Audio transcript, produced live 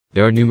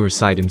There are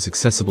numerous items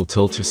accessible to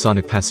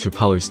ultrasonic pest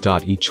repellers,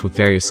 each with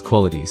various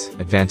qualities,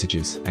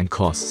 advantages, and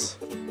costs.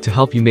 To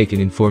help you make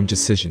an informed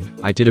decision,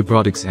 I did a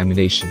broad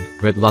examination,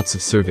 read lots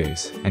of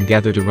surveys, and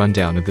gathered a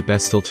rundown of the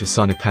best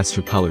ultrasonic pest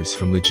repellers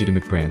from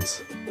legitimate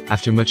brands.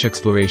 After much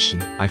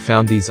exploration, I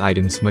found these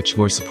items much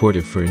more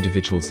supportive for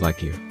individuals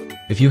like you.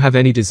 If you have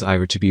any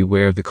desire to be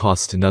aware of the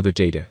cost and other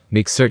data,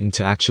 make certain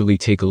to actually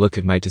take a look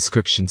at my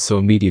description, so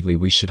immediately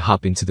we should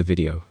hop into the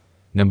video.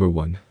 Number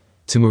 1.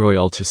 𝐂𝐡𝐞𝐤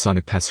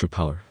Ultrasonic Pest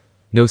Repeller.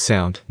 No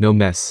sound, no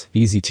mess,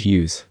 easy to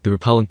use. The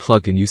repellent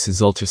plug-in uses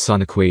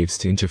ultrasonic waves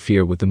to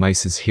interfere with the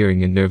mice's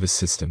hearing and nervous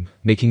system,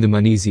 making them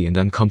uneasy and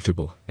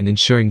uncomfortable, and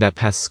ensuring that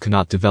pests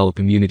cannot develop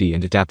immunity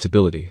and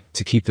adaptability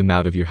to keep them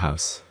out of your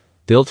house.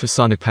 The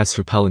ultrasonic pest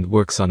repellent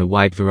works on a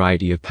wide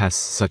variety of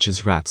pests such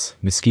as rats,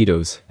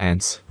 mosquitoes,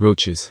 ants,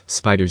 roaches,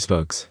 spiders,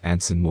 bugs,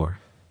 ants, and more.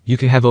 You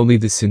can have only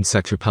this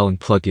insect repellent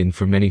plug-in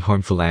for many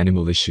harmful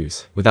animal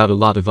issues, without a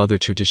lot of other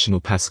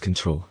traditional pest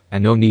control,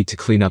 and no need to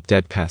clean up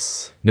dead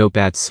pests, no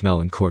bad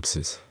smell and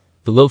corpses.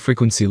 The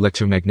low-frequency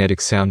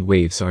electromagnetic sound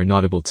waves are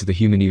inaudible to the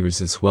human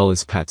ears as well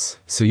as pets,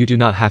 so you do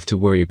not have to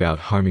worry about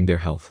harming their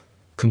health.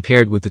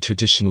 Compared with the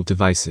traditional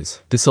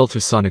devices, this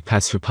ultrasonic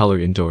pest repeller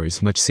indoor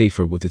is much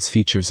safer with its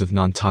features of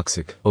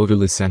non-toxic,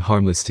 odorless, and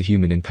harmless to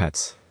human and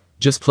pets.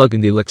 Just plug in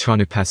the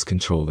electronic pest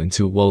control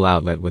into a wall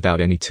outlet without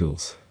any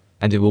tools,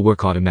 and it will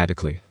work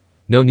automatically.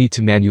 No need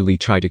to manually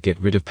try to get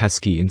rid of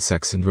pesky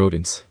insects and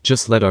rodents,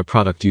 just let our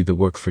product do the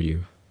work for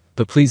you.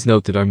 But please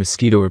note that our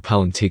mosquito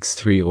repellent takes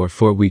 3 or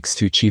 4 weeks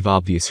to achieve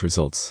obvious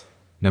results.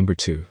 Number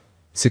 2.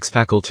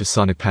 6-pack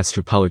Ultrasonic Pest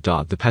Repeller.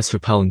 The pest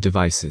repellent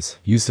devices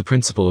use the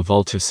principle of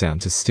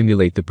ultrasound to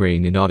stimulate the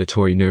brain and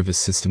auditory nervous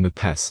system of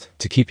pests,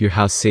 to keep your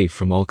house safe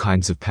from all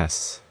kinds of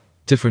pests.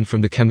 Different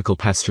from the chemical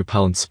pest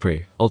repellent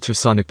spray,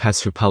 ultrasonic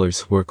pest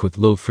repellers work with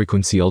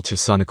low-frequency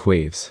ultrasonic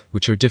waves,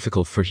 which are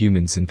difficult for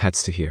humans and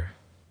pets to hear.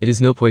 It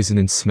is no poison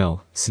in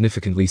smell,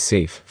 significantly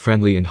safe,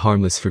 friendly, and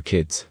harmless for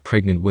kids,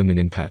 pregnant women,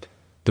 and pet.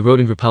 The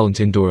rodent repellent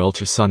indoor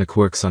ultrasonic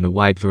works on a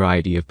wide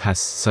variety of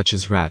pests such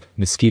as rat,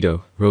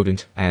 mosquito,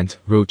 rodent, ant,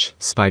 roach,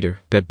 spider,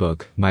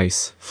 bedbug,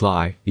 mice,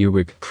 fly,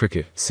 earwig,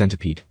 cricket,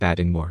 centipede, bat,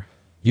 and more.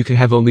 You can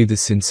have only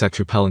this insect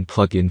repellent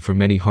plug-in for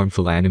many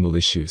harmful animal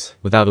issues,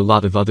 without a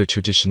lot of other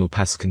traditional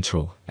pest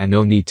control, and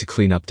no need to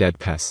clean up dead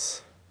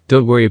pests.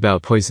 Don't worry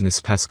about poisonous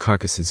pest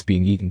carcasses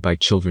being eaten by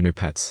children or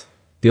pets.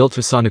 The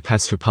ultrasonic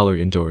pest repeller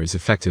indoor is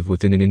effective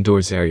within an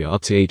indoors area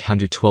up to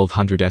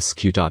 800-1200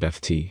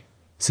 SQ.ft.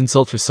 Since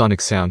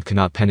ultrasonic sound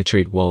cannot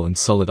penetrate wall and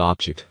solid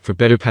object, for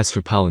better pest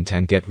repellent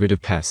and get rid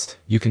of pest,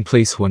 you can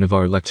place one of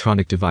our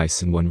electronic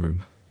device in one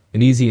room.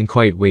 An easy and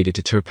quiet way to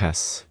deter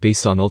pests,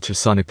 based on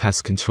ultrasonic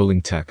pest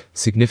controlling tech,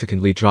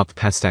 significantly dropped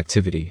pest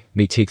activity,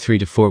 may take 3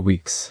 to 4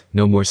 weeks,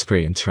 no more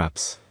spray and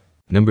traps.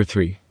 Number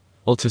 3.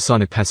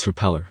 Ultrasonic Pest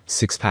Repeller,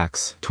 6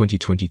 packs,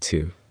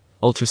 2022.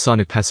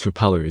 Ultrasonic Pest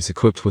Repeller is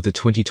equipped with a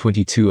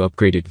 2022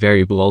 upgraded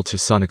variable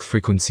ultrasonic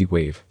frequency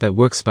wave that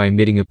works by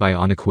emitting a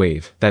bionic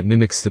wave that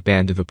mimics the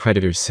band of a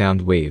predator's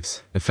sound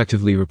waves,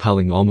 effectively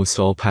repelling almost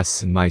all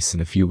pests and mice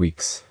in a few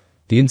weeks.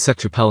 The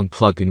insect repellent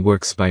plug-in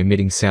works by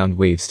emitting sound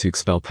waves to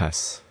expel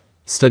pests.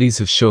 Studies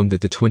have shown that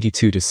the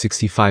 22 to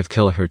 65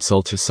 kHz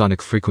ultrasonic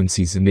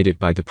frequencies emitted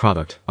by the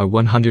product are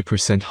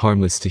 100%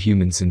 harmless to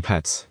humans and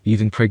pets,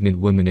 even pregnant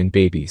women and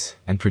babies,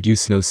 and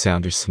produce no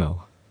sound or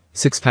smell.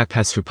 6-pack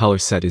pest repeller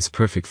set is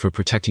perfect for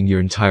protecting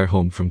your entire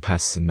home from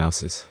pests and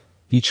mouses.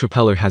 Each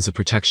repeller has a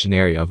protection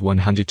area of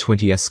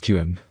 120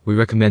 SQM. We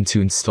recommend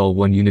to install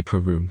 1 unit per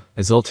room,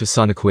 as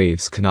ultrasonic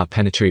waves cannot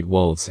penetrate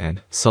walls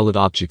and solid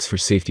objects for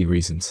safety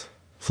reasons.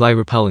 Fly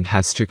repellent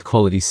has strict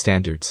quality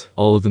standards.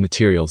 All of the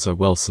materials are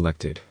well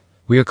selected.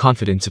 We are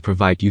confident to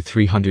provide you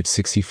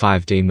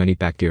 365-day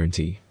money-back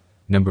guarantee.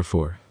 Number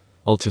 4.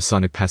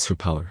 Ultrasonic Pest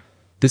Repeller.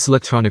 This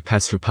electronic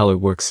pest repeller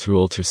works through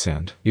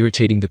ultrasound,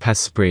 irritating the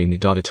pest's brain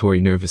and auditory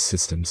nervous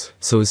systems,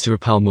 so as to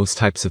repel most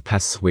types of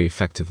pests away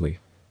effectively.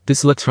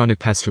 This electronic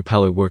pest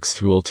repeller works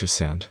through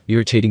ultrasound,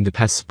 irritating the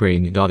pest's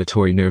brain and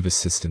auditory nervous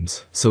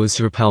systems, so as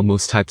to repel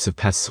most types of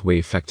pests away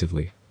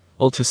effectively.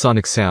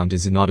 Ultrasonic sound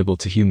is inaudible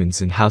to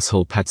humans and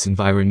household pets,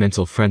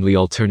 environmental-friendly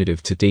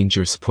alternative to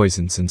dangerous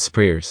poisons and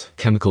sprayers,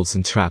 chemicals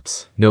and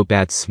traps, no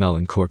bad smell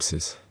and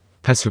corpses.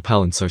 Pest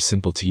repellents are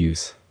simple to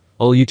use.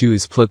 All you do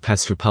is plug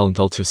pest repellent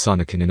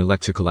ultrasonic in an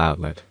electrical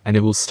outlet, and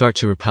it will start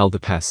to repel the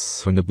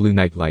pests when the blue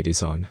night light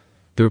is on.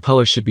 The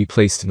repeller should be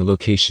placed in a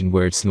location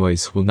where its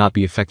noise will not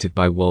be affected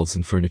by walls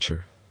and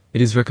furniture.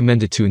 It is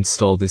recommended to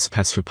install this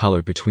pest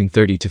repeller between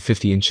 30 to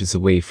 50 inches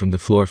away from the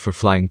floor for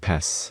flying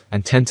pests,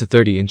 and 10 to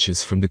 30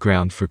 inches from the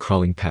ground for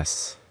crawling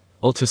pests.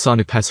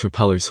 Ultrasonic pest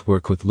repellers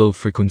work with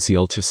low-frequency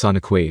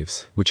ultrasonic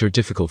waves, which are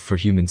difficult for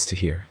humans to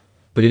hear.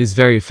 But it is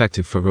very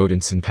effective for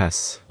rodents and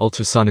pests.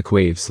 Ultrasonic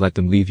waves let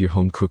them leave your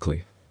home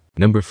quickly.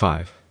 Number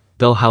 5.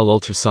 Bell Howl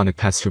Ultrasonic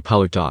Pest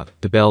Repeller.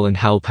 The Bell &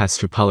 Howell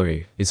Pest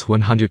Repeller is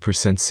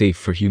 100% safe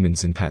for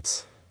humans and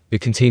pets.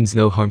 It contains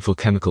no harmful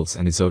chemicals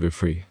and is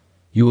odor-free.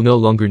 You will no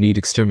longer need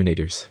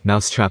exterminators,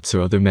 mouse traps,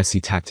 or other messy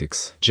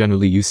tactics,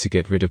 generally used to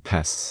get rid of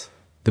pests.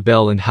 The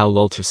𝐵𝐿 & 𝐿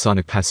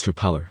Ultrasonic Pest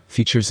Repeller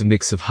features a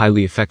mix of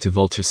highly effective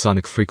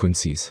ultrasonic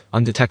frequencies,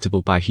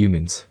 undetectable by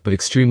humans, but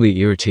extremely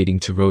irritating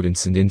to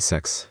rodents and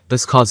insects,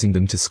 thus causing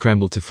them to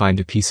scramble to find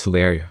a peaceful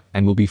area,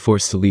 and will be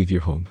forced to leave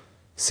your home.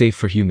 Safe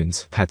for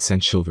humans, pets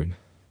and children.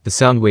 The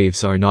sound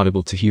waves are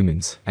inaudible to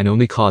humans, and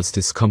only cause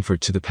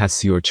discomfort to the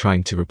pests you are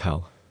trying to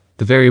repel.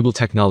 The variable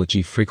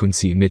technology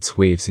frequency emits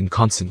waves in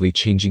constantly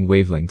changing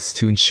wavelengths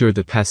to ensure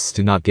that pests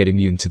do not get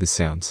immune to the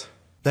sounds.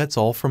 That's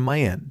all from my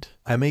end.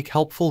 I make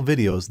helpful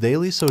videos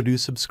daily, so do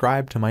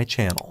subscribe to my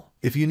channel.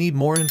 If you need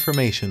more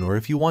information or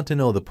if you want to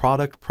know the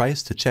product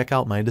price, to check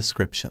out my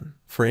description.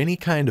 For any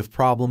kind of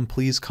problem,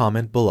 please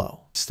comment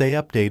below. Stay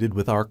updated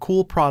with our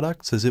cool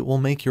products, as it will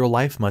make your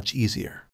life much easier.